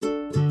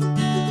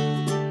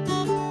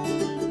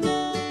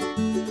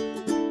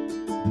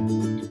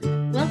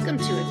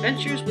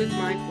Adventures with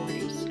My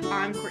 40s.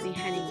 I'm Courtney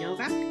Henning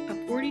Novak, a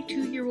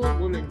 42-year-old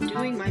woman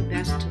doing my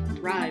best to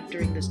thrive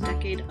during this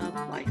decade of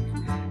life.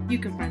 You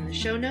can find the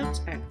show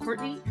notes at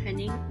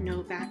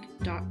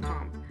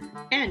CourtneyHenningNovak.com.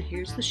 And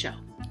here's the show.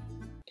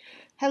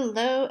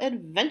 Hello,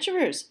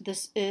 adventurers!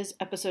 This is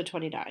episode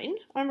 29.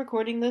 I'm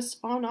recording this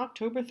on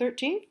October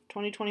 13th,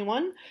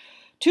 2021,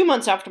 2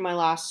 months after my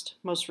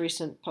most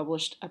recent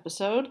published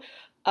episode.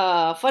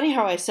 Funny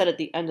how I said at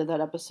the end of that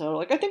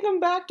episode, I think I'm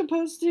back to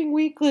posting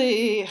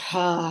weekly.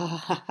 Yeah,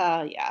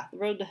 the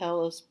road to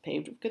hell is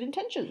paved with good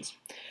intentions.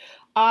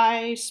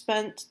 I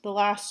spent the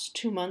last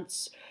 2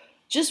 months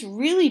just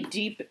really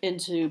deep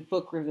into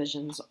book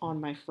revisions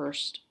on my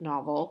first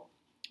novel,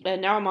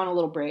 and now I'm on a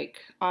little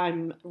break.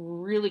 I'm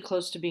really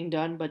close to being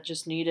done, but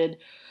just done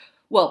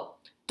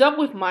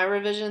with my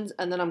revisions,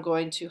 and then I'm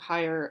going to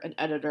hire an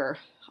editor.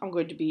 I'm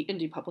going to be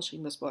indie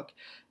publishing this book,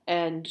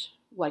 and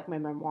like my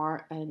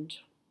memoir, and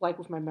like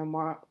with my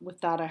memoir,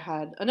 with that I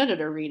had an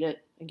editor read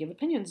it and give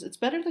opinions. It's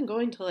better than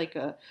going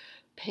to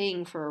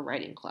paying for a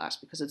writing class,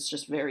 because it's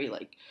just very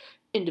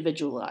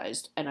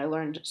individualized, and I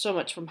learned so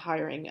much from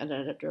hiring an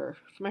editor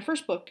for my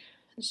first book.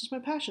 This is my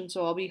passion,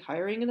 so I'll be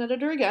hiring an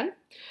editor again.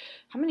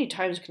 How many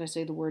times can I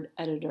say the word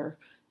editor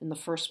in the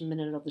first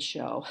minute of the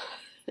show?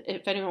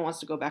 If anyone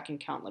wants to go back and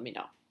count, let me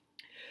know.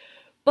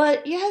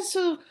 But yeah,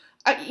 so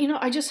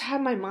I just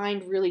had my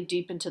mind really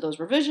deep into those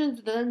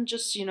revisions, then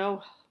just,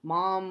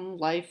 mom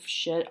life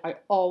shit. I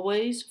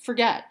always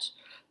forget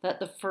that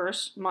the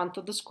first month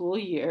of the school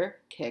year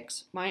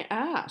kicks my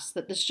ass.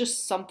 That there's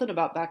just something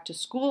about back to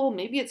school.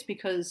 Maybe it's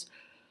because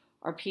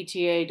our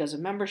PTA does a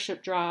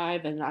membership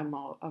drive, and I'm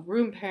a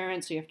room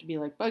parent, so you have to be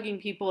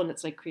bugging people, and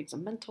it's creates a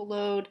mental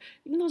load,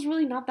 even though it's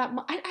really not that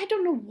much. I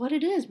don't know what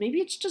it is. Maybe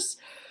it's just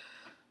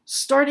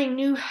starting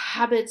new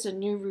habits and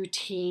new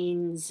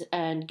routines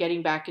and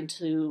getting back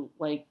into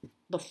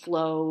the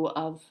flow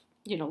of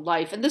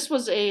life. And this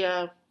was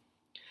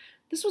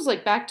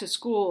back to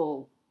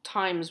school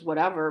times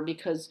whatever,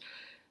 because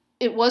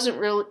it wasn't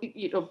really,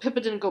 Pippa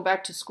didn't go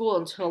back to school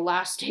until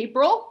last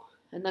April,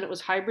 and then it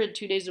was hybrid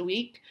 2 days a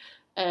week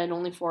and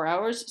only 4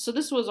 hours. So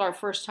this was our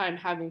first time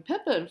having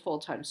Pippa in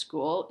full-time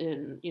school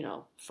in,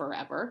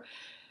 forever.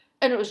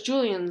 And it was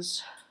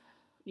Julian's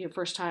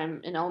first time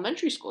in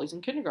elementary school. He's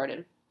in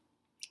kindergarten.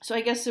 So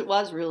I guess it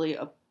was really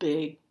a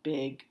big,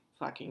 big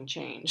fucking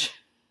change.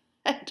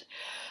 And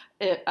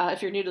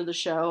if you're new to the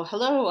show,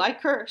 hello, I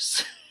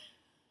curse.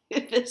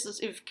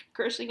 If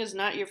cursing is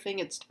not your thing,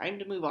 it's time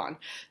to move on.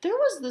 There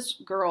was this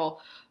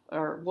girl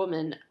or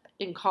woman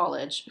in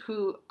college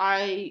who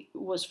I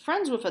was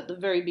friends with at the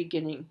very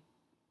beginning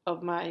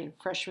of my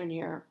freshman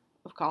year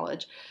of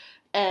college,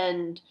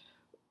 and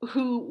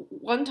who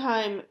one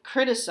time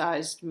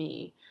criticized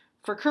me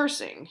for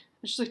cursing.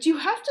 And she's like, "Do you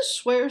have to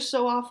swear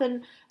so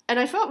often?"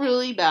 And I felt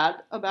really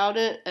bad about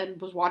it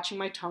and was watching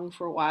my tongue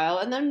for a while.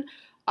 And then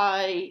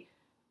I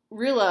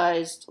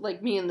realized,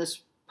 me and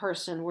this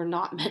person were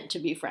not meant to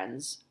be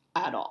friends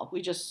at all.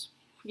 We just,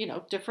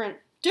 different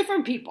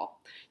people.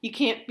 You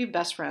can't be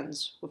best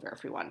friends with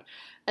everyone.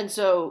 And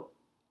so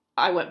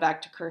I went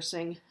back to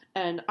cursing,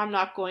 and I'm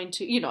not going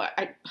to,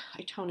 I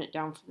tone it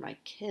down for my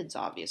kids,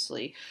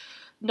 obviously.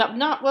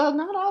 Not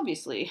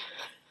obviously.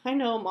 I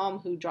know a mom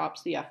who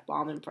drops the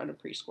F-bomb in front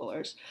of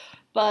preschoolers,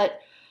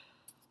 but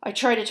I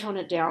try to tone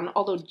it down,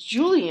 although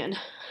Julian,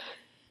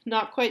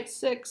 not quite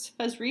 6,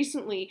 has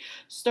recently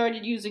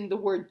started using the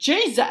word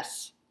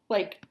Jesus,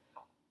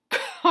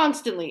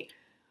 constantly.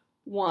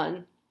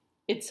 One,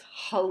 it's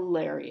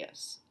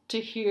hilarious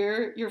to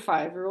hear your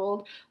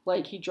 5-year-old,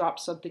 he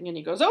drops something and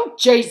he goes, "Oh,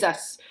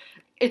 Jesus!"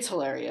 It's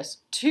hilarious.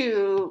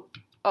 2,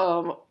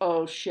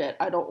 oh shit,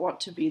 I don't want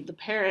to be the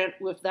parent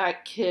with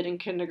that kid in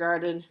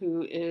kindergarten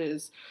who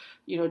is,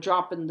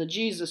 dropping the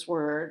Jesus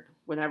word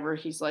whenever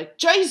he's like,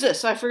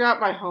 "Jesus, I forgot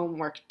my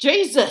homework.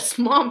 Jesus,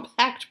 Mom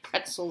packed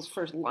pretzels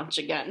for lunch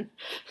again."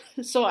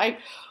 So I'm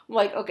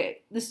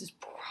okay, this is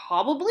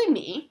probably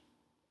me.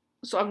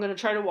 So I'm going to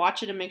try to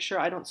watch it and make sure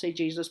I don't say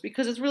Jesus,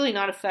 because it's really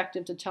not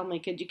effective to tell my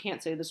kid you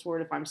can't say this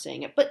word if I'm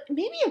saying it. But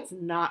maybe it's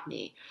not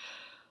me.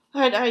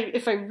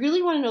 If I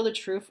really want to know the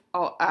truth,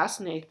 I'll ask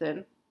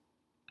Nathan.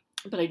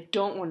 But I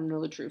don't want to know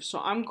the truth. So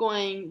I'm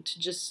going to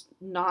just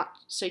not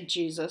say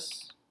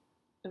Jesus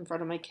in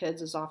front of my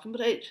kids as often.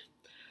 But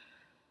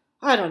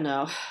I don't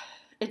know.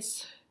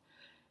 It's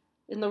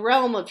in the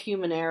realm of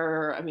human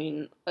error. I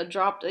mean, they're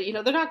not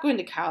going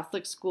to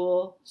Catholic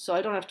school, so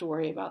I don't have to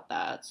worry about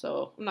that.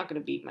 So I'm not going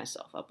to beat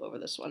myself up over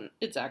this one.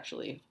 It's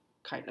actually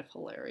kind of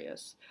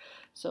hilarious.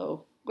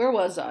 So where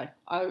was I?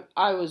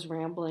 I was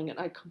rambling, and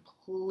I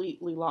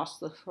completely lost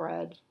the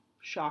thread.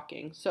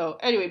 Shocking. So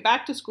anyway,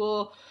 back to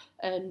school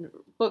and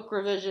book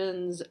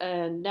revisions,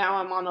 and now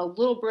I'm on a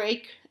little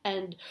break,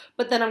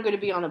 but then I'm going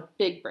to be on a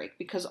big break,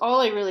 because all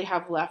I really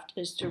have left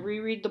is to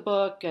reread the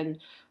book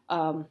and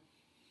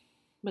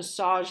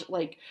massage,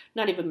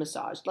 not even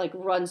massage,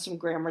 run some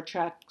grammar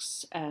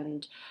checks,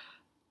 and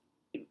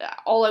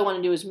all I want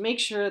to do is make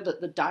sure that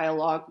the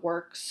dialogue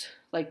works,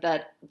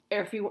 that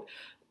everyone,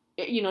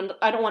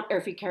 I don't want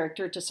every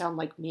character to sound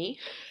like me.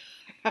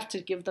 have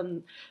to give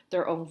them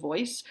their own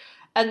voice.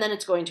 And then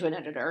it's going to an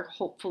editor,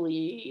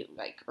 hopefully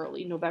like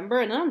early November,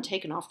 and then I'm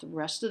taking off the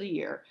rest of the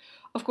year.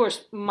 Of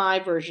course, my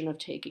version of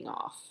taking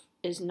off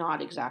is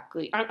not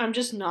exactly, I'm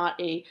just not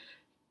a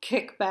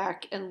kick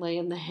back and lay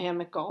in the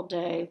hammock all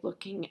day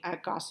looking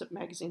at gossip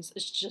magazines.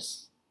 It's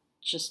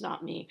just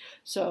not me.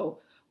 So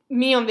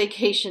me on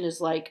vacation is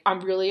like,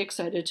 I'm really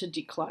excited to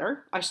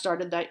declutter. I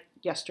started that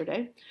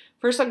yesterday.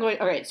 First I'm going,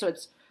 all right, so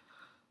it's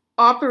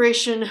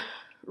Operation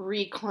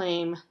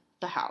Reclaim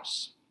the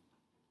House.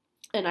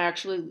 And I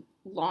actually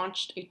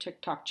launched a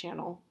TikTok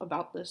channel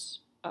about this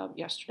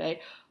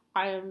yesterday.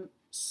 I am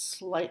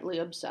slightly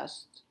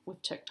obsessed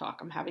with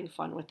TikTok. I'm having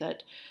fun with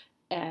it.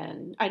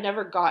 And I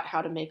never got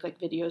how to make like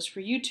videos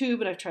for YouTube,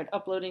 and I've tried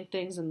uploading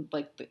things and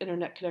like the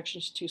internet connection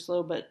is too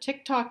slow, but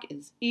TikTok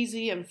is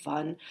easy and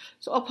fun.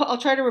 So I'll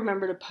try to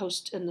remember to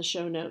post in the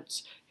show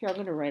notes. Here, I'm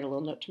going to write a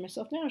little note to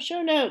myself now.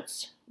 Show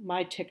notes,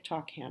 my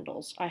TikTok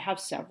handles. I have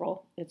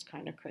several. It's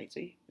kind of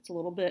crazy. It's a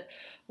little bit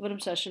of an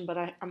obsession, but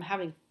I'm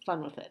having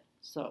fun with it.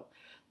 So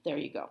there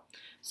you go.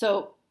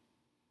 So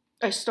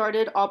I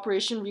started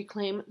Operation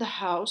Reclaim the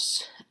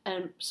House,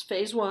 and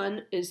phase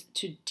 1 is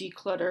to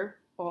declutter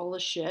all the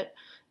shit,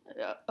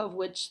 of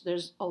which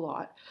there's a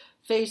lot.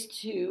 Phase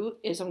 2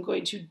 is I'm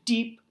going to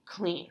deep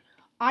clean.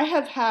 I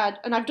have had,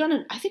 and I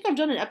think I've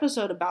done an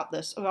episode about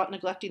this, about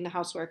neglecting the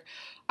housework.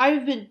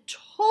 I've been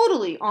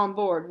totally on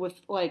board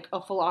with like a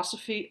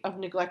philosophy of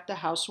neglect the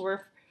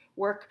housework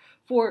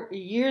for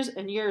years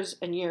and years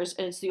and years,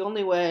 and it's the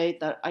only way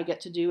that I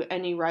get to do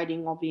any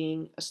writing while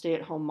being a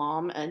stay-at-home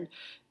mom. And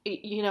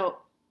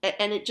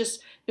and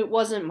it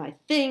wasn't my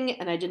thing,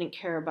 and I didn't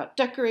care about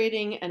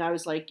decorating, and I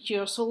was like,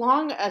 so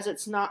long as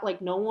it's not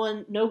like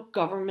no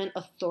government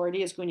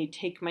authority is going to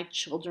take my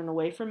children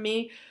away from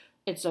me,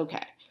 it's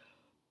okay.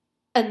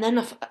 And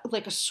then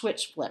like a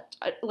switch flipped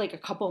like a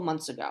couple of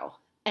months ago,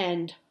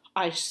 and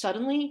I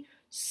suddenly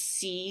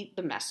see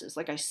the messes.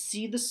 Like I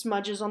see the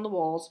smudges on the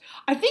walls.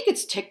 I think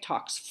it's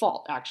TikTok's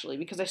fault actually,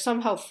 because I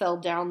somehow fell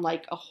down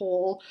like a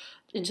hole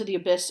into the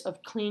abyss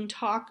of clean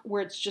talk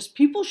where it's just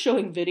people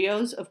showing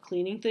videos of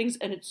cleaning things,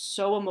 and it's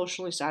so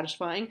emotionally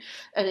satisfying,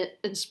 and it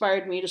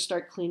inspired me to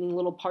start cleaning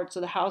little parts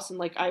of the house. And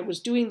like I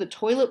was doing the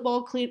toilet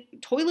bowl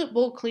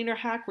cleaner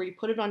hack where you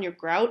put it on your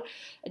grout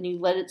and you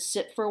let it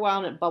sit for a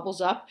while and it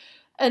bubbles up.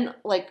 And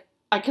like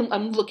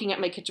I'm looking at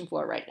my kitchen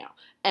floor right now,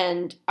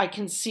 and I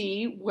can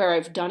see where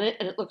I've done it,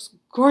 and it looks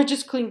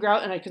gorgeous clean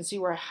grout, and I can see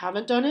where I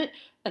haven't done it,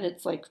 and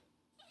it's like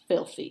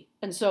filthy.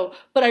 And so,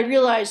 but I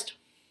realized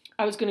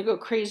I was going to go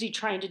crazy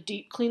trying to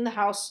deep clean the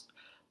house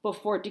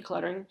before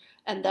decluttering,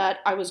 and that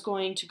I was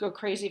going to go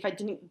crazy if I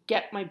didn't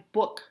get my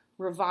book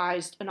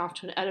revised and off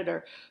to an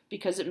editor,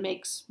 because it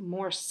makes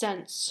more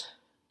sense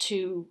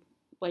to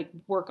like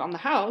work on the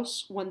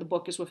house when the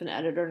book is with an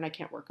editor and I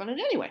can't work on it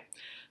anyway.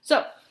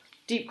 So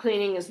deep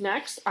cleaning is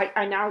next.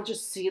 I now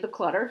just see the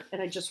clutter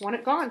and I just want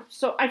it gone.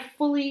 So I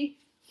fully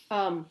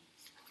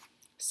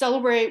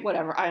celebrate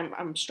whatever.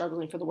 I'm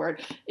struggling for the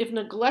word. If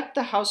neglect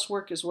the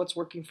housework is what's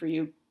working for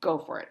you, go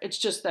for it. It's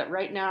just that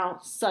right now,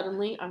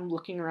 suddenly I'm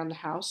looking around the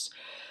house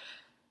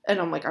and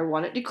I'm like, I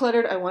want it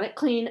decluttered. I want it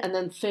clean. And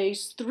then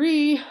phase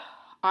 3,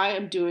 I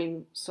am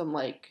doing some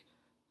like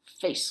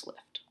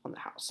facelift on the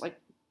house, like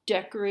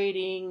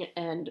decorating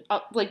and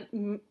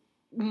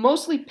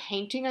mostly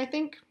painting, I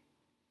think.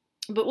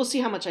 But we'll see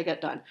how much I get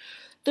done.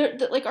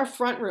 Like our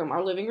front room,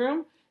 our living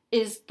room,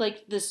 is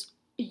like this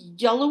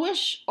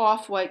yellowish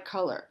off-white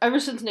color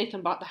ever since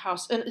Nathan bought the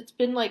house. And it's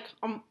been like,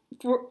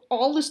 for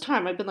all this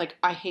time, I've been like,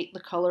 I hate the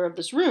color of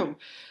this room.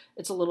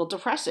 It's a little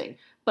depressing.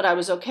 But I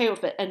was okay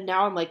with it. And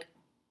now I'm like,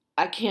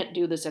 I can't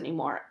do this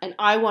anymore. And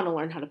I want to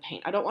learn how to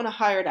paint. I don't want to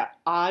hire it out.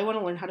 I want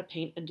to learn how to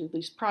paint and do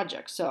these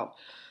projects. So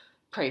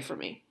pray for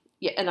me.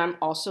 Yeah, and I'm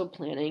also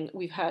planning,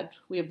 we have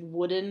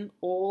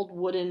old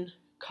wooden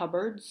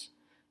cupboards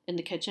in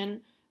the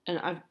kitchen,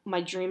 and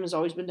my dream has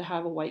always been to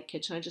have a white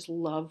kitchen. I just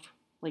love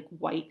like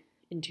white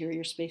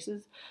interior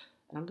spaces,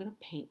 and I'm gonna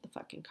paint the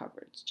fucking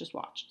cupboards. Just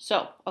watch.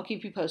 So I'll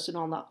keep you posted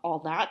on all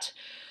that.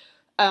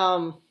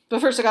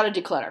 But first I gotta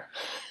declutter.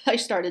 I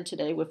started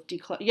today with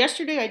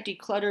yesterday I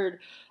decluttered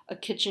the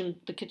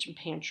kitchen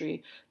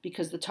pantry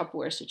because the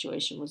Tupperware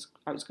situation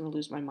I was gonna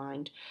lose my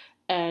mind.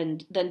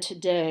 And then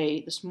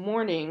this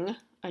morning,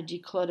 I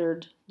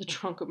decluttered the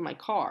trunk of my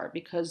car,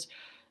 because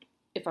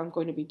if I'm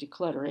going to be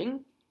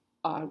decluttering,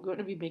 I'm going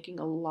to be making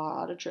a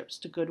lot of trips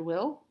to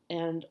Goodwill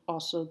and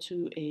also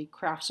to a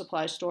craft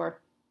supply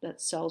store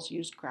that sells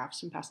used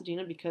crafts in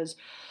Pasadena, because,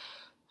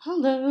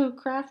 hello,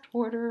 craft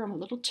hoarder, I'm a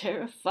little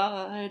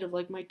terrified of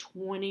like my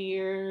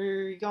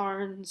 20-year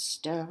yarn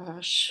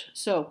stash.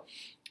 So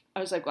I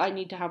was like, well, I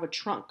need to have a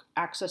trunk,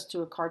 access to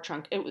a car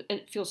trunk.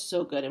 It feels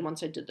so good. And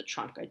once I did the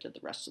trunk, I did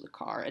the rest of the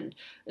car, and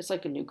it's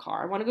like a new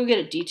car. I want to go get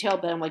it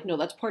detailed, but I'm like, no,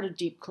 that's part of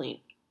deep clean.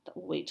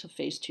 We'll wait till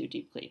phase 2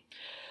 deep clean.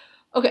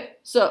 Okay,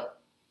 so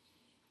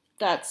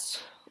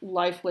that's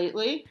life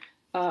lately.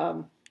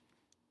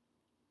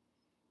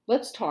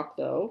 Let's talk,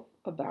 though,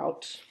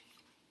 about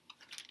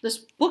this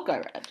book I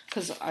read,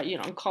 because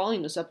I'm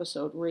calling this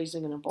episode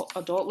 "Raising an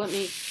Adult."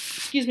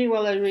 Excuse me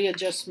while I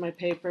readjust my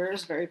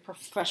papers. Very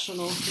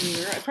professional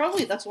here.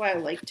 That's why I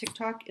like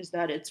TikTok, is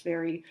that it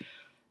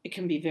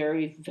can be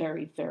very,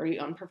 very, very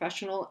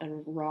unprofessional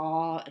and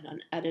raw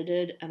and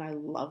unedited, and I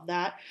love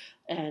that.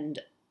 And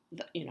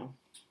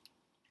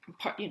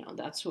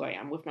that's who I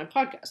am with my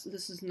podcast.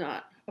 This is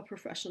not a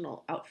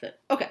professional outfit.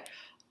 Okay,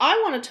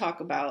 I want to talk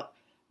about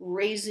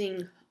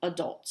raising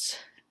adults.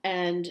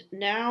 And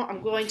now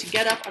I'm going to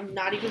get up. I'm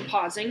not even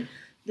pausing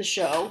the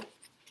show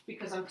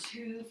because I'm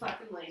too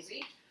fucking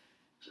lazy.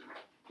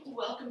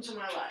 Welcome to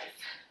my life.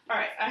 All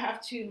right, I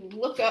have to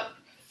look up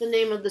the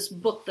name of this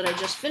book that I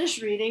just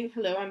finished reading.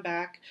 Hello, I'm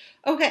back.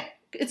 Okay,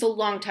 it's a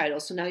long title,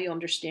 so now you'll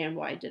understand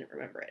why I didn't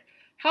remember it.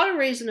 How to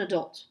Raise an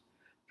Adult.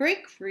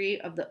 Break free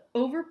of the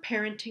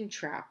overparenting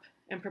trap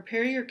and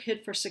prepare your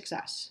kid for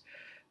success,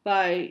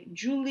 by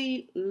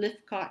Julie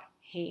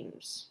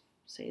Lythcott-Haims.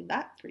 Say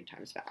that 3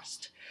 times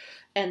fast.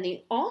 And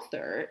the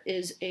author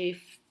is a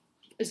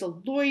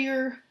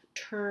lawyer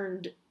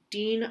turned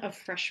dean of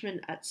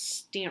freshmen at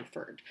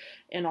Stanford,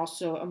 and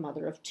also a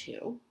mother of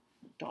 2,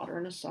 a daughter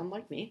and a son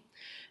like me.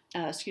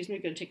 Excuse me,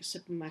 I'm going to take a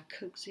sip of my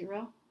Coke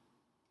Zero.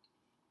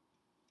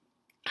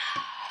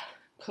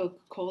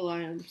 Coca-Cola,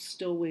 I am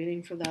still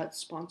waiting for that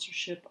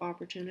sponsorship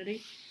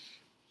opportunity.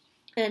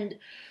 And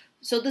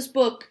so this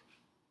book,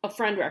 a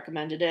friend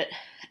recommended it,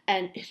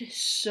 and it is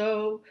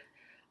so...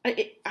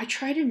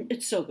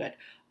 it's so good.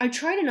 I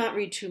try to not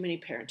read too many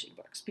parenting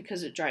books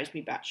because it drives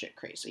me batshit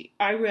crazy.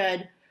 I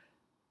read,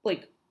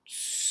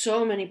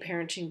 so many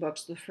parenting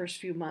books the first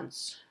few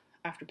months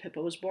after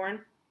Pippa was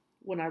born,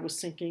 when I was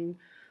sinking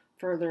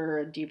further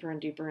and deeper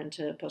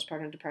into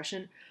postpartum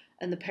depression.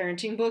 And the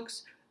parenting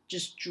books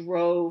just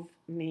drove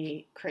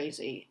me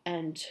crazy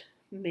and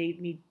made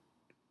me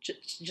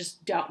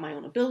just doubt my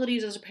own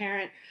abilities as a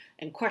parent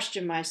and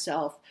question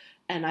myself.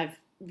 And I've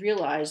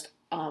realized,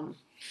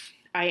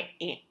 I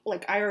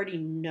already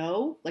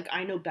know,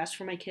 I know best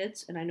for my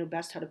kids, and I know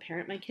best how to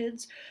parent my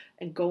kids,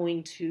 and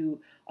going to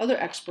other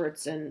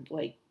experts and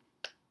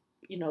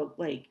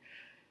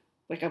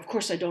of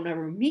course I don't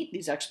ever meet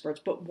these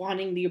experts, but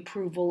wanting the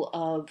approval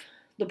of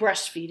the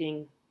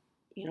breastfeeding,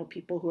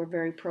 people who are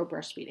very pro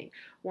breastfeeding,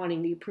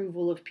 wanting the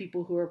approval of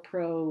people who are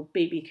pro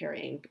baby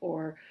carrying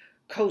or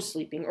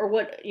co-sleeping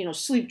or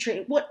sleep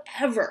training,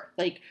 whatever.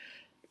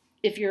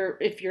 If you're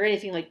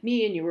anything like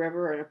me and you were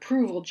ever an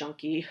approval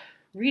junkie,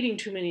 reading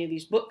too many of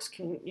these books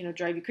can,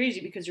 drive you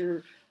crazy because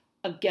you're,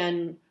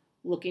 again,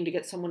 looking to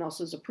get someone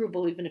else's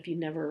approval, even if you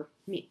never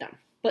meet them.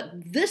 But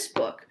this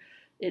book,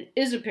 it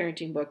is a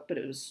parenting book, but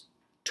it was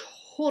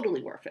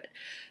totally worth it.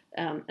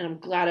 And I'm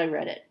glad I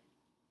read it.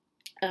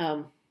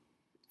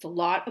 It's a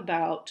lot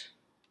about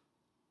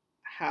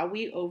how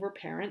we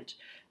overparent,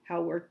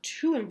 how we're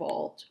too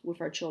involved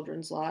with our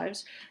children's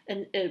lives.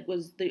 And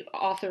the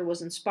author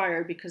was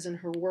inspired because in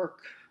her work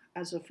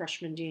as a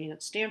freshman dean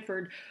at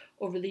Stanford,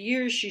 over the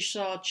years, she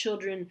saw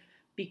children,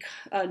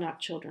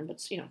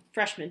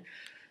 freshmen,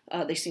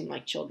 they seem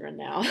like children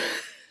now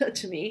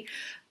to me,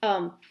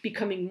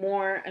 becoming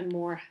more and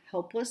more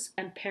helpless,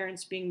 and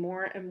parents being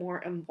more and more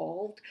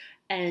involved,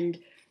 and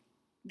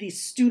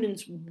these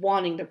students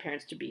wanting their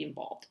parents to be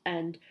involved,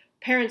 and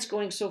parents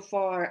going so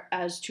far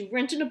as to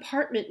rent an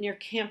apartment near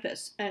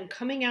campus and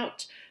coming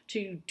out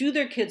to do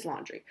their kids'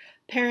 laundry.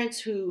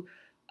 Parents who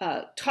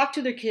talk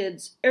to their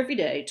kids every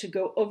day to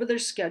go over their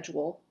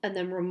schedule and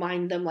then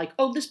remind them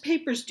this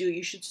paper's due,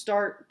 you should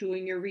start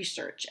doing your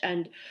research,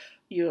 and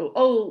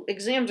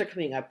exams are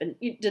coming up, and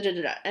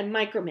and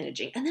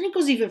micromanaging. And then it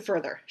goes even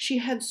further. She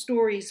had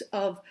stories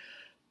of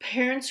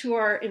parents who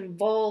are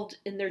involved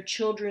in their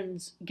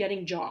children's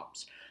getting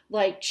jobs.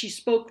 She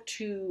spoke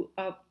to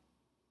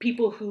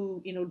people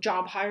who,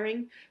 job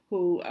hiring,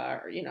 who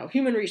are,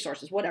 human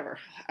resources, whatever.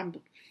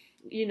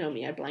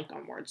 Me, I blank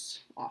on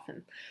words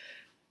often.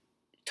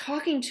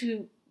 Talking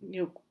to,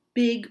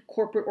 big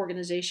corporate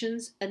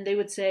organizations, and they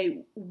would say,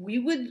 we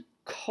would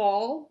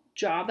call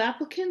job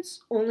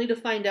applicants only to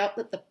find out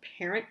that the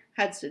parent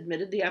had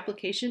submitted the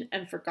application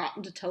and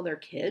forgotten to tell their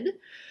kid.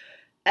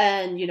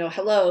 And,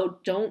 hello,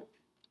 don't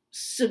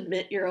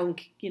submit your own,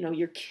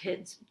 your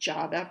kid's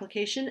job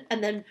application.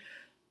 And then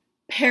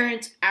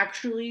parents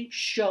actually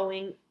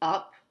showing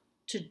up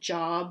to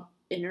job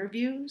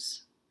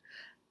interviews.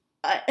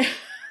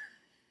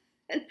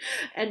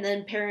 And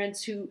then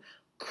parents who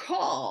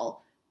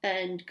call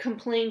and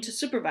complain to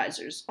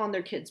supervisors on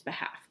their kids'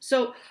 behalf.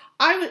 So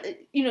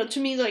to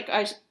me,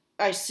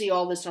 I see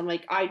all this, I'm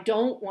I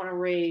don't want to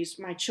raise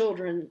my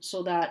children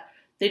so that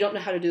they don't know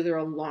how to do their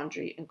own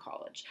laundry in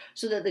college,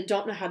 so that they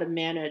don't know how to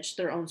manage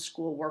their own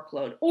school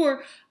workload.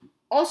 Or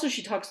also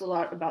she talks a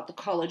lot about the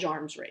college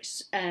arms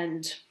race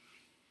and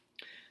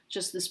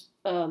just this,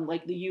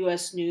 the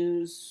U.S.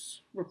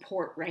 News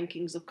report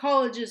rankings of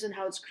colleges and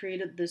how it's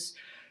created this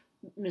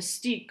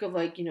mystique of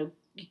you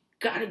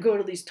got to go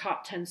to these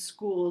top 10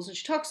 schools. And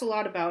she talks a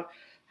lot about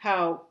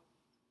how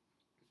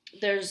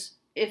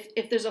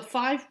if there's a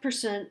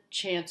 5%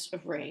 chance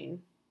of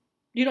rain,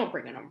 You don't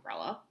bring an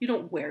umbrella. You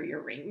don't wear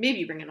your rain. Maybe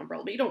you bring an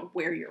umbrella, but you don't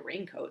wear your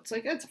raincoat. It's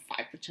like, that's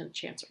a 5%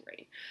 chance of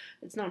rain.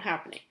 It's not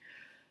happening.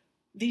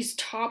 These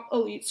top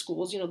elite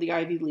schools, the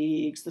Ivy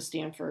Leagues, the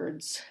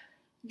Stanfords,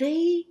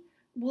 they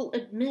will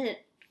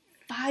admit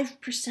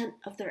 5%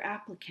 of their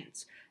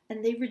applicants,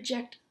 and they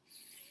reject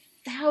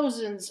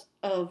thousands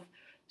of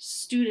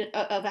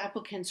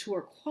applicants who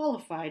are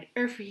qualified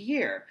every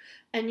year.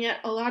 And yet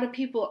a lot of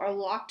people are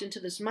locked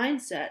into this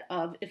mindset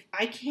of, if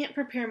I can't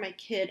prepare my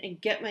kid and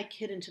get my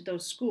kid into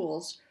those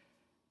schools,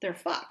 they're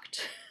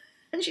fucked.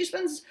 And she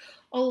spends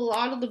a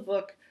lot of the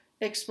book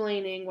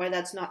explaining why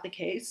that's not the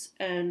case,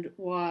 and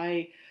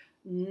why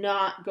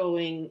not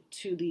going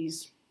to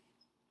these,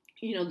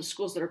 the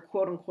schools that are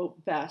quote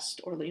unquote best,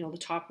 or the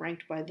top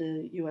ranked by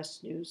the US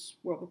News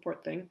World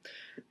Report thing,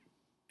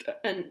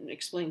 and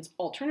explains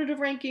alternative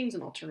rankings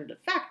and alternative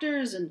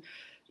factors, and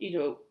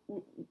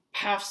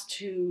paths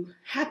to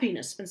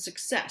happiness and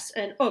success.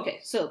 And okay,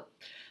 so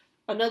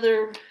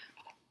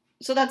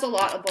that's a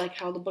lot of like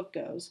how the book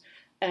goes.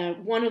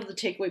 One of the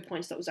takeaway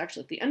points that was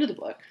actually at the end of the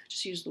book,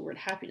 just used the word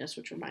happiness,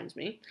 which reminds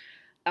me,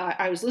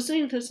 I was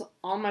listening to this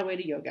on my way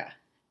to yoga,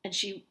 and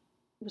she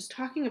was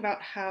talking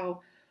about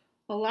how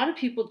a lot of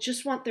people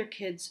just want their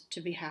kids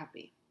to be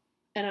happy.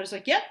 And I was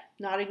like, yep,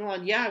 nodding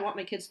along, yeah, I want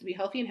my kids to be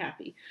healthy and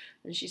happy.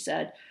 And she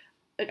said,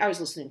 I was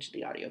listening to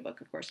the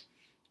audiobook, of course.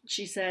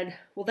 She said,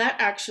 well, that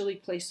actually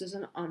places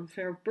an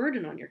unfair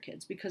burden on your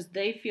kids, because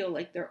they feel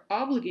like they're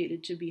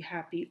obligated to be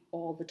happy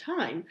all the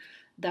time,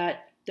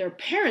 that their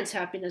parents'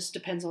 happiness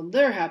depends on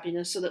their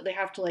happiness, so that they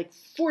have to like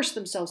force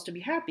themselves to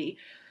be happy.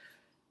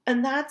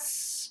 And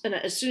as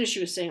soon as she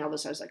was saying all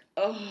this, I was like,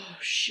 oh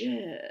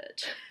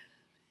shit.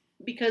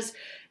 Because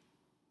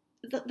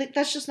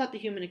that's just not the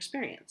human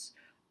experience.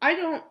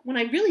 When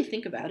I really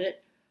think about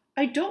it,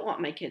 I don't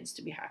want my kids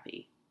to be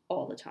happy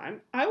all the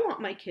time. I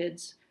want my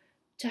kids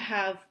to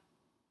have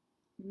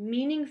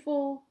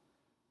meaningful,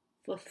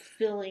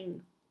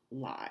 fulfilling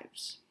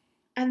lives.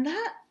 And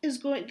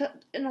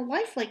in a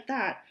life like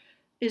that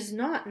is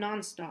not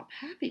nonstop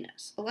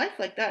happiness. A life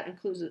like that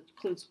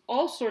includes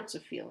all sorts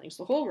of feelings,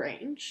 the whole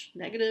range,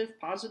 negative,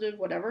 positive,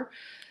 whatever.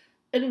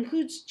 It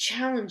includes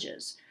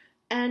challenges.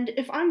 And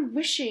if I'm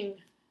wishing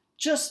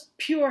just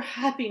pure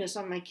happiness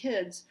on my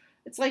kids,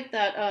 it's like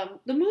that,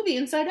 the movie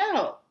Inside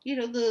Out,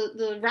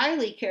 the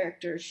Riley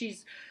character,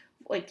 she's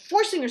like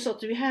forcing herself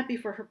to be happy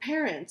for her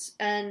parents,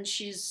 and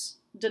she's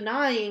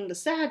denying the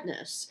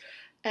sadness.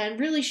 And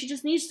really, she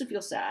just needs to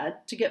feel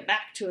sad to get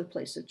back to a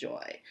place of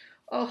joy.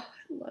 Oh,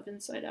 I love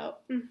Inside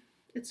Out.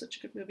 It's such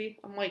a good movie.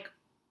 I'm like,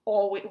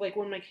 always, like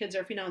when my kids are,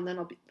 every now and then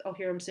I'll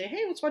hear them say,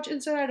 hey, let's watch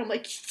Inside Out. I'm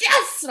like,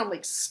 yes! And I'm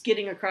like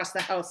skidding across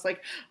the house,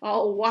 like,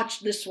 I'll watch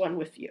this one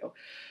with you.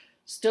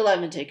 Still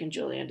haven't taken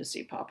Julian to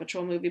see Paw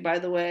Patrol movie, by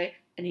the way.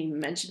 And he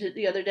mentioned it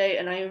the other day,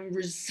 and I am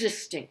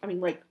resisting. I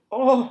mean, like,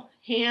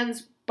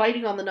 hands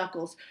biting on the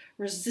knuckles,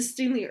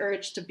 resisting the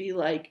urge to be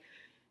like,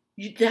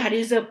 that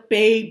is a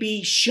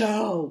baby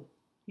show.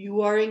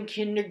 You are in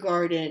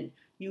kindergarten.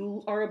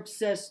 You are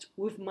obsessed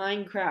with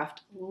Minecraft.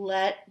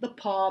 Let the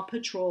Paw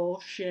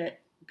Patrol shit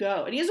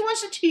go. And he hasn't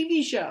watched a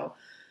TV show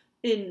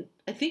in,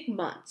 I think,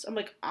 months. I'm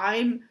like,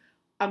 I'm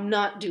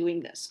not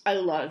doing this. I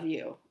love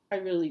you. I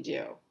really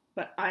do.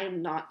 But I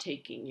am not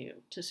taking you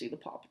to see the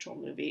Paw Patrol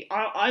movie.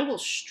 I will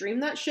stream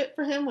that shit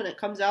for him when it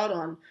comes out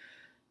on,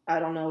 I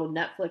don't know,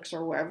 Netflix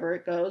or wherever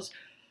it goes.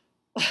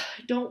 I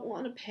don't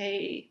want to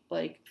pay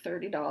like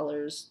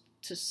 $30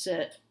 to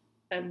sit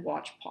and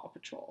watch Paw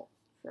Patrol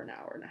for an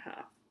hour and a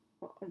half.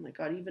 Oh my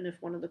god, even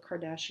if one of the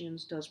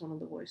Kardashians does one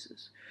of the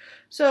voices.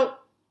 So,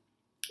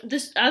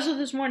 as of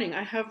this morning,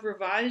 I have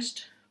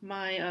revised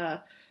my,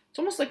 it's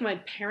almost like my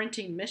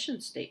parenting mission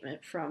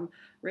statement, from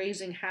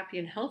raising happy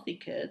and healthy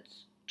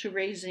kids to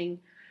raising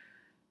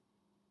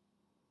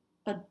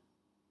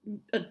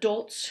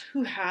adults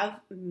who have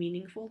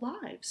meaningful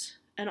lives.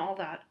 And all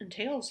that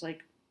entails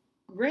like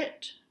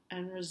grit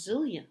and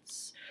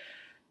resilience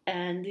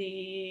and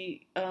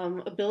the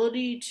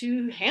ability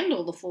to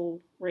handle the full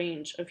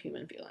range of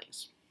human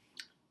feelings.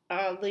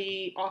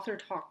 The author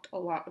talked a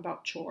lot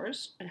about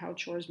chores and how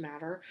chores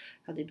matter,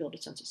 how they build a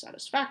sense of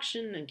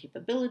satisfaction and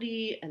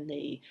capability, and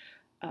they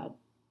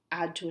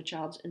add to a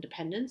child's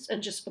independence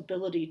and just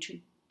ability to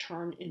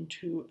turn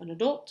into an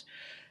adult.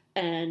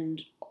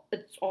 And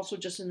it's also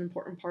just an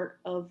important part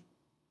of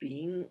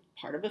being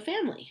part of a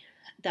family,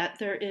 that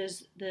there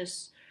is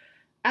this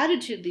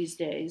attitude these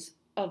days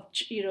of,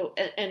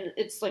 and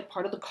it's like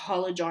part of the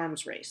college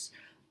arms race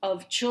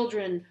of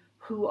children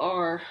who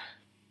are,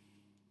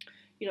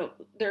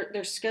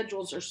 their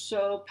schedules are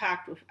so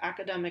packed with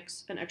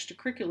academics and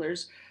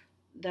extracurriculars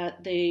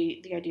that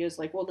the idea is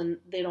like, well, then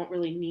they don't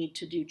really need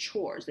to do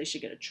chores. They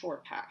should get a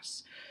chore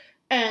pass.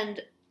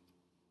 And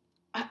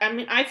I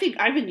mean, I think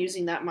I've been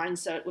using that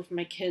mindset with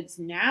my kids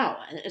now.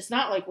 And it's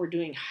not like we're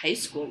doing high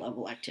school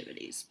level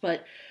activities,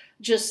 but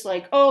just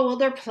like, oh, well,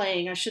 they're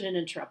playing, I shouldn't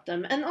interrupt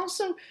them. And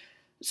also,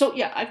 So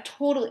yeah, I've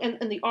totally,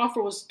 and the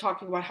offer was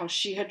talking about how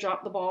she had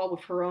dropped the ball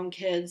with her own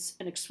kids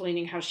and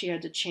explaining how she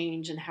had to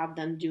change and have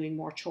them doing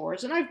more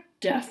chores. And I've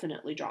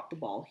definitely dropped the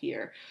ball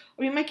here.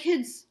 I mean, my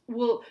kids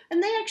will,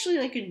 and they actually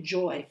like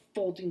enjoy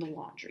folding the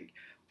laundry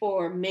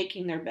or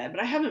making their bed,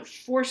 but I haven't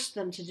forced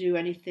them to do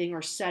anything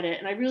or set it.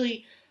 And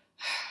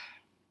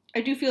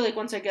I do feel like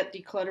once I get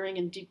decluttering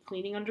and deep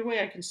cleaning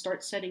underway, I can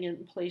start setting in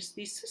place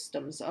these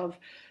systems of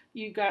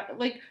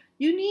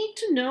you need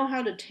to know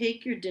how to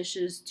take your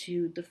dishes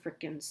to the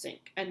frickin'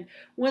 sink. And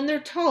when they're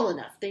tall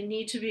enough, they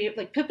need to be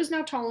like Pippa's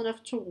now tall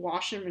enough to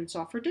wash and rinse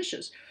off her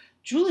dishes.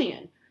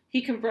 Julian,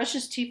 he can brush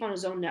his teeth on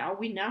his own now.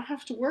 We now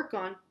have to work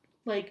on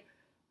like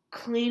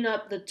clean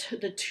up the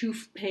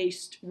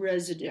toothpaste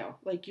residue,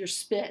 like your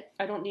spit.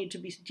 I don't need to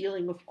be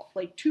dealing with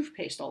like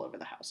toothpaste all over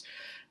the house,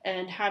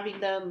 and having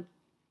them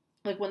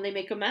like when they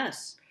make a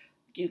mess,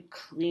 you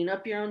clean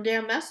up your own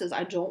damn messes.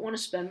 I don't want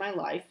to spend my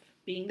life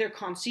being their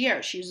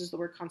concierge. She uses the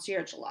word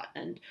concierge a lot,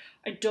 and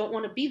I don't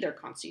want to be their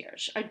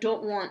concierge. I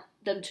don't want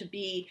them to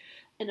be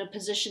in a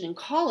position in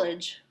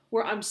college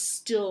where I'm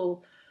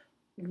still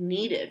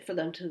needed for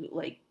them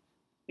to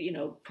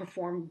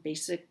perform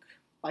basic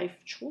life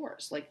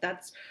chores. Like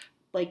that's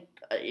like,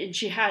 and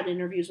she had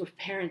interviews with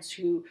parents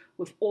who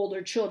with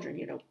older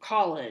children,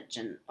 college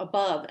and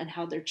above, and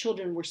how their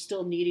children were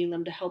still needing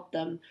them to help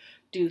them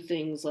do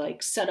things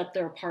like set up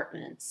their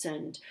apartments,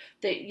 and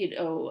they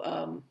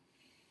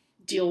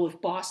deal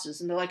with bosses,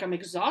 and they're like, I'm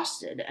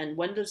exhausted, and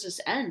when does this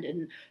end?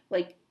 And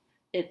like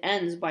it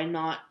ends by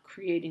not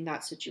creating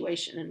that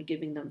situation and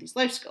giving them these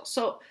life skills.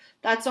 So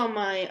that's on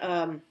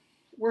my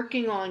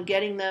working on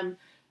getting them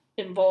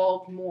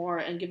involved more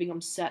and giving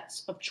them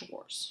sets of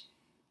chores.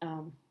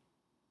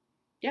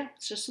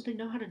 It's just so they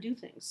know how to do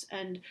things.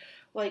 And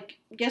like,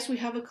 yes, we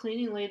have a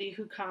cleaning lady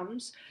who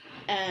comes,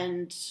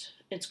 and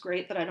it's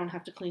great that I don't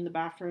have to clean the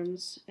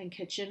bathrooms and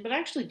kitchen, but I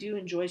actually do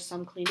enjoy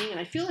some cleaning. And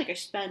I feel like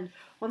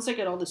once I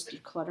get all this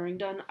decluttering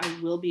done, I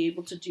will be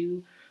able to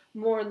do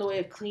more in the way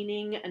of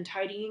cleaning and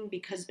tidying,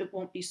 because it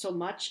won't be so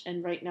much.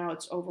 And right now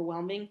it's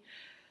overwhelming.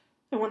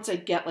 And once I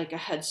get like a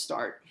head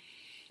start,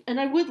 and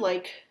I would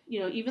like,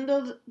 even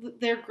though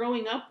they're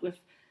growing up with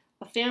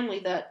a family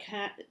that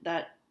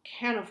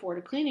can afford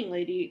a cleaning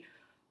lady,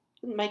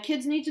 my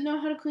kids need to know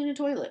how to clean a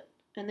toilet,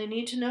 and they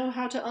need to know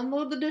how to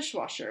unload the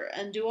dishwasher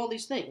and do all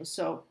these things.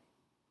 So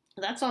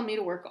that's on me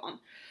to work on.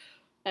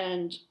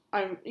 And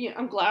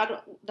I'm glad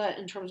that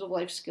in terms of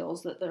life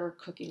skills that they're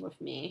cooking with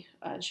me.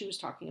 And she was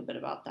talking a bit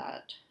about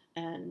that.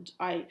 And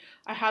I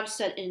have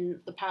said in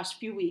the past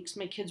few weeks,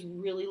 my kids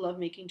really love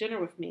making dinner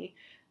with me.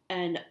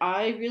 And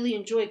I really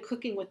enjoy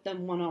cooking with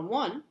them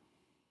one-on-one,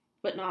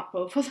 but not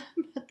both of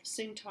them at the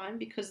same time,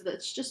 because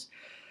that's just,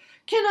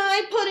 can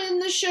I put in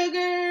the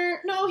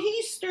sugar? No,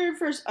 he stirred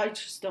first. I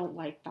just don't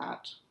like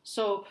that.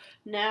 So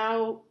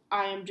now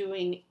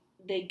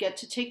they get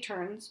to take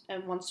turns,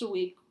 and once a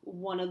week,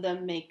 one of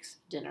them makes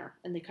dinner,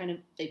 and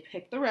they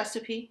pick the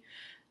recipe,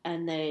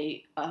 and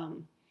they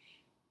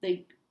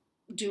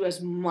do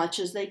as much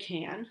as they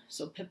can.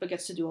 So Pippa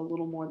gets to do a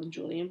little more than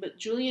Julian, but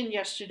Julian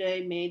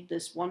yesterday made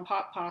this one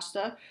pot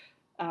pasta.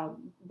 I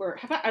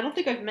don't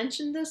think I've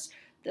mentioned this.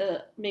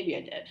 Maybe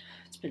I did.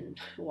 It's been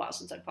a while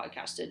since I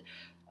podcasted.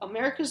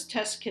 America's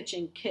Test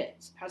Kitchen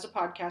Kids has a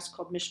podcast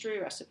called Mystery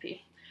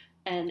Recipe,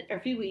 and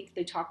every week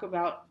they talk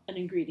about an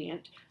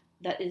ingredient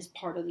that is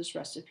part of this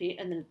recipe,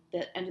 and then at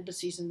the end of the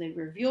season they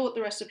reveal what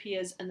the recipe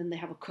is, and then they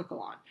have a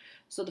cook-along.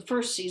 So the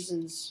first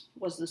season's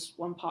was this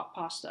one pot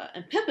pasta,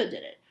 and Pippa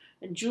did it,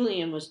 and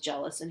Julian was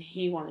jealous, and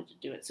he wanted to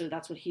do it,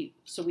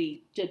 so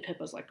we did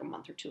Pippa's like a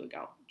month or two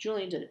ago.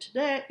 Julian did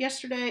it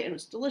yesterday, and it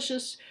was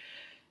delicious,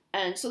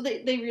 and so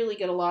they really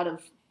get a lot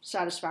of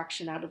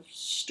satisfaction out of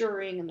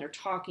stirring, and they're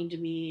talking to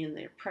me, and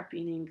they're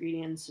prepping the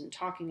ingredients and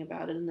talking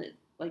about it, and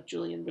like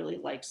Julian really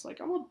likes, like,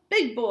 I'm a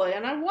big boy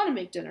and I want to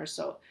make dinner,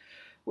 so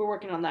we're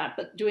working on that,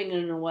 but doing it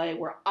in a way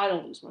where I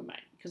don't lose my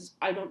mind, because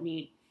I don't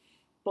need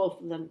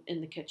both of them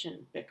in the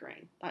kitchen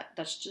bickering.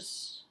 That's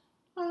just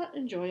not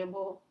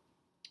enjoyable.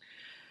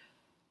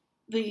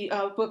 The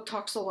book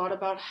talks a lot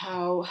about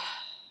how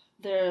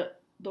the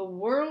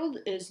world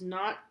is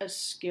not as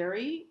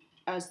scary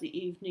as the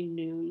evening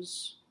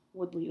news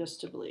would lead us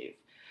to believe,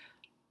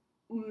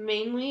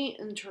 mainly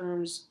in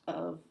terms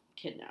of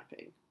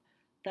kidnapping.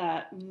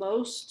 That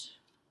most,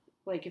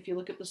 like if you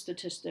look at the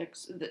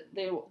statistics,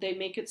 they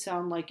make it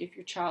sound like if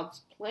your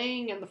child's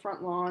playing in the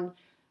front lawn,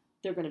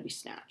 they're going to be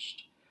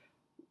snatched.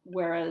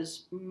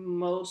 Whereas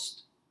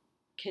most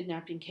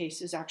kidnapping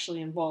cases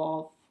actually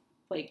involve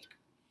like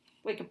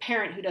a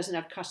parent who doesn't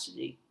have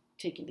custody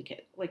taking the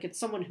kid. Like it's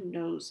someone who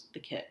knows the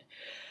kid.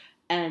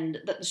 And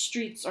that the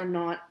streets are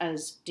not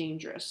as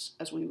dangerous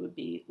as we would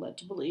be led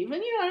to believe.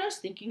 And, I was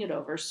thinking it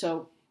over.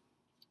 So,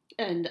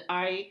 and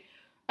I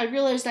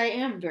realized I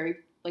am very,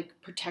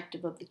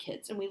 protective of the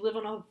kids. And we live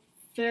on a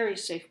very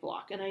safe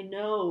block. And I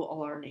know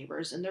all our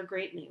neighbors, and they're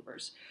great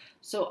neighbors.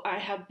 So I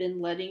have been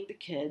letting the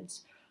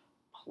kids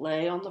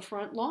play on the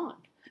front lawn.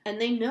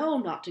 And they know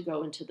not to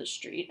go into the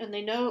street. And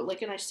they know,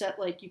 and I set,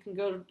 you can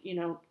go,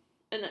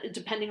 and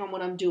depending on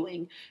what I'm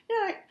doing,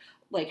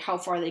 like how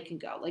far they can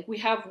go. Like we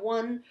have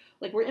one,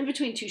 like we're in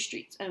between two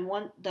streets, and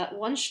that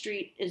one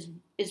street is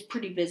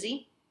pretty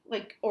busy,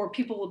 like, or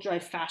people will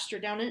drive faster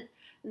down it,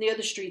 and the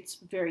other street's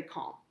very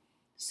calm.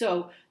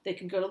 So they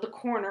can go to the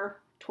corner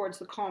towards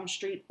the calm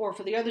street, or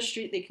for the other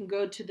street they can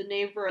go to the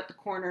neighbor at the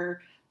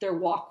corner, their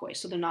walkway,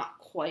 so they're not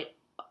quite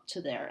up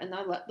to there. And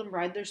I let them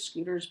ride their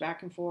scooters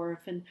back and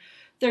forth, and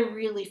they're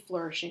really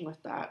flourishing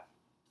with that.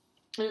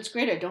 And it's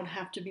great. I don't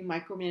have to be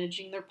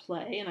micromanaging their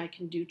play, and I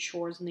can do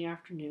chores in the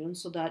afternoon,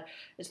 so that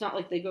it's not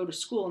like they go to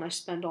school and I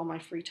spend all my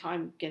free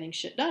time getting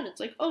shit done.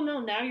 It's like, oh no,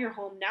 now you're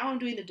home. Now I'm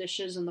doing the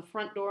dishes, and the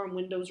front door and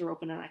windows are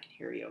open, and I can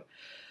hear you.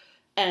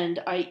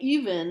 And I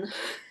even,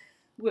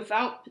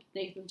 without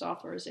Nathan's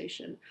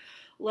authorization,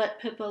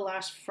 let Pippa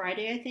last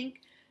Friday, I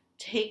think,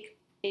 take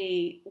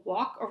a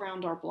walk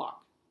around our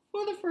block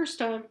for the first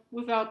time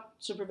without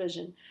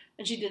supervision.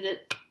 And she did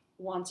it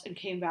once and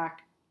came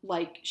back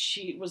like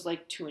she was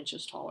like 2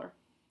 inches taller.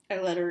 I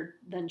let her,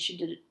 then she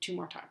did it 2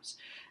 more times.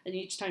 And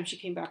each time she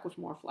came back with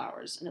more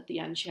flowers. And at the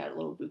end, she had a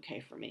little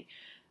bouquet for me.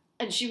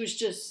 And she was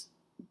just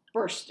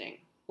bursting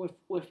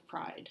with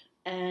pride.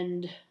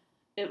 And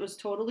it was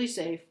totally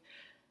safe.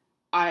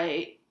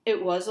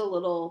 It was a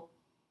little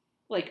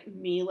like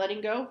me letting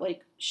go.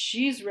 Like,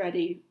 she's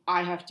ready.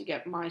 I have to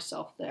get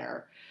myself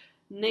there.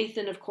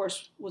 Nathan, of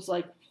course, was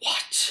like,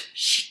 what?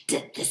 She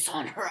did this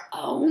on her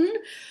own?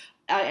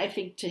 I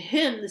think to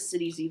him, the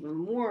city's even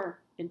more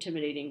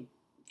intimidating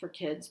for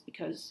kids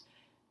because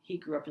he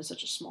grew up in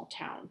such a small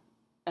town.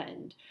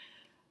 And,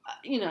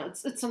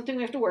 it's something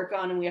we have to work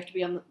on, and we have to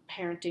be on the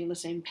parenting the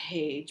same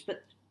page.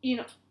 But,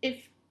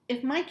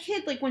 if my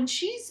kid, like when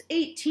she's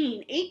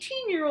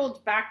 18-year-olds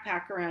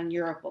backpack around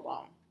Europe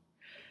alone.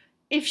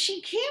 If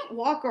she can't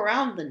walk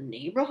around the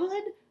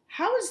neighborhood,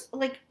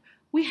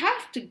 we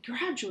have to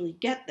gradually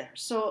get there.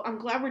 So I'm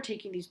glad we're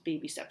taking these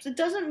baby steps. It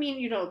doesn't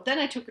mean, then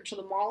I took her to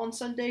the mall on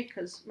Sunday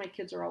because my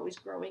kids are always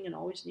growing and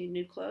always need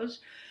new clothes.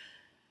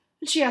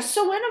 And she asked,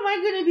 so when am I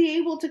going to be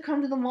able to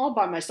come to the mall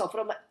by myself? And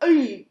I'm like,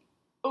 hey,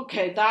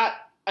 okay,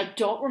 I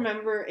don't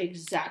remember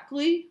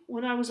exactly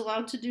when I was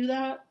allowed to do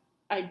that.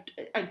 I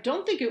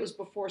don't think it was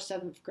before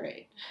 7th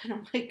grade. And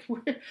I'm like,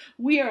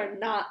 we are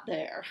not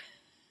there.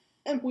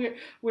 And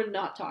we're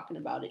not talking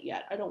about it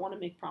yet. I don't want to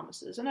make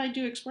promises. And I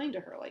do explain to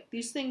her, like,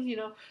 these things,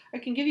 I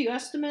can give you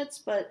estimates,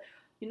 but,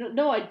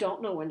 no, I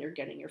don't know when you're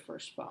getting your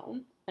first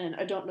phone. And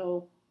I don't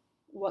know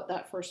what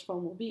that first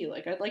phone will be.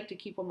 Like, I'd like to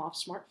keep them off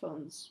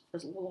smartphones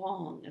as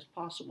long as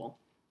possible.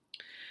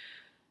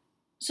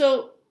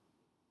 So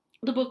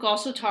the book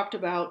also talked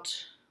about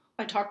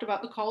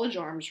the college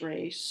arms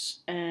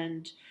race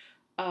and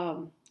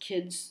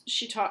kids.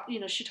 She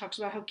talks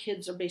about how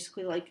kids are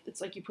basically like,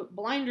 it's like you put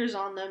blinders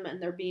on them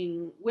and they're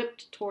being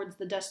whipped towards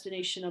the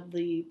destination of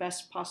the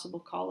best possible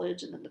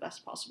college and then the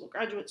best possible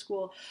graduate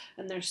school,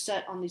 and they're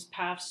set on these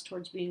paths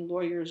towards being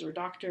lawyers or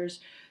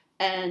doctors,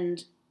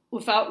 and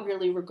without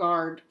really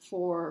regard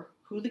for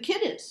who the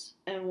kid is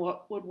and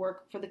what would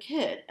work for the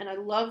kid. And I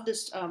love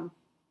this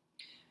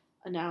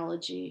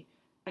analogy.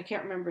 I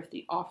can't remember if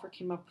the author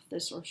came up with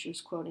this or if she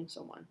was quoting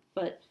someone,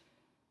 but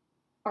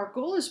our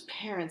goal as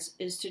parents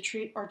is to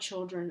treat our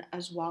children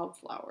as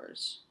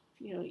wildflowers.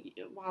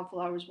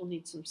 Wildflowers will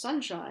need some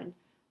sunshine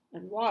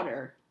and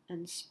water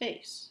and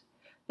space.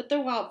 But they're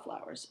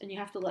wildflowers, and you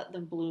have to let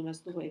them bloom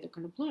as the way they're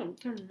going to bloom.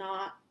 They're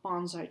not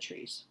bonsai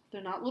trees.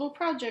 They're not little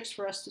projects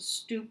for us to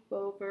stoop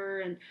over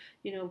and,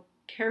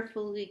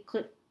 carefully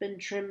clip and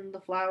trim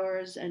the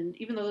flowers. And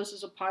even though this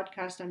is a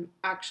podcast, I'm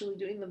actually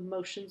doing the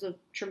motions of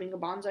trimming a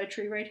bonsai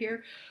tree right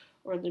here,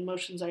 or the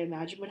motions I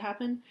imagine would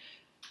happen.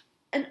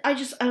 And I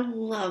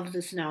love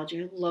this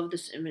analogy. I love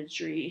this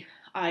imagery.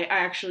 I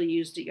actually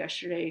used it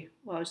yesterday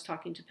while I was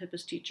talking to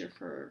Pippa's teacher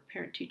for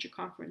parent-teacher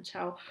conference,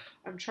 how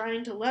I'm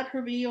trying to let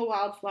her be a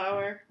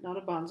wildflower, not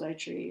a bonsai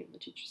tree. And the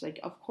teacher's like,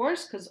 of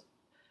course, because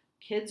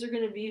kids are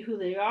going to be who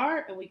they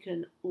are, and we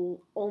can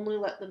only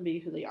let them be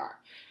who they are.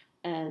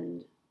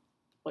 And,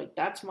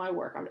 that's my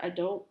work. I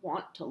don't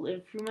want to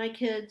live through my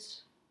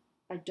kids.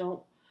 I'm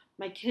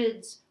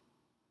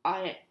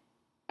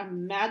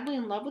madly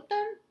in love with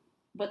them,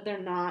 but they're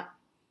not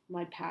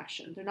my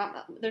passion.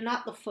 They're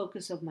not the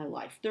focus of my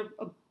life. They're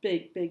a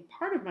big, big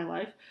part of my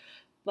life,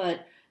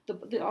 but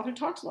the author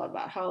talks a lot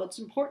about how it's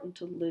important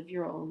to live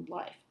your own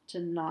life, to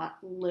not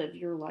live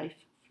your life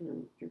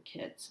through your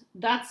kids.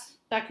 That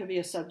could be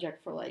a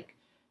subject for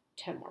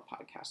 10 more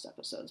podcast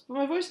episodes, but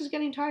my voice is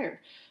getting tired,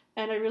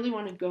 and I really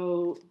want to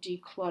go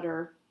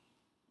declutter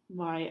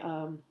my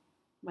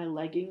my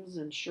leggings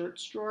and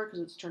shirts drawer because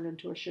it's turned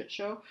into a shit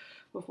show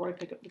before I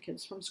pick up the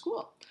kids from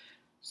school.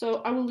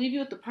 So I will leave you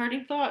with the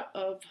parting thought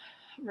of,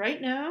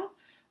 right now,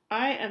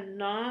 I am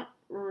not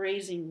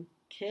raising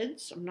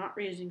kids. I'm not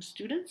raising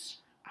students.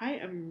 I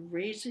am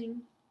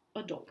raising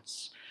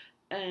adults.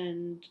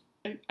 And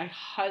I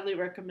highly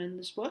recommend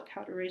this book,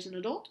 How to Raise an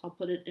Adult. I'll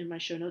put it in my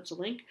show notes, a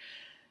link.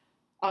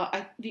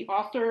 The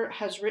author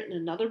has written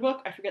another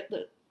book. I forget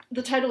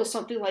the title is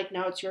something like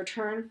Now It's Your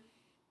Turn.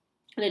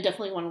 And I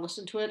definitely want to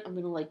listen to it. I'm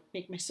going to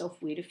make myself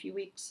wait a few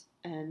weeks.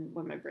 And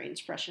when my brain's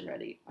fresh and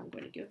ready, I'm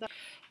going to give that.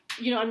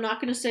 I'm not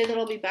going to say that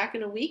I'll be back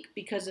in a week,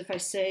 because if I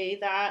say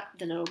that,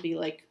 then it'll be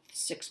like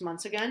 6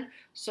 months again.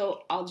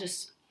 So I'll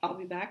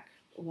be back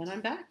when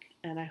I'm back,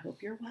 and I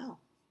hope you're well.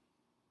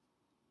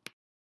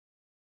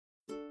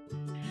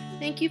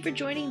 Thank you for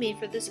joining me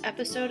for this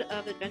episode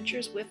of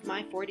Adventures with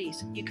My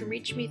 40s. You can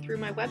reach me through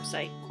my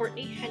website,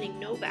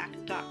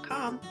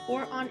 CourtneyHenningNovak.com,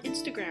 or on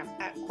Instagram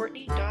at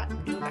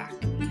Courtney.Novak.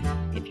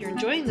 If you're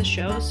enjoying the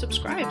show,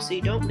 subscribe so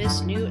you don't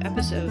miss new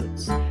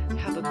episodes.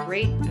 Have a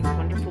great and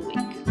wonderful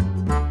week.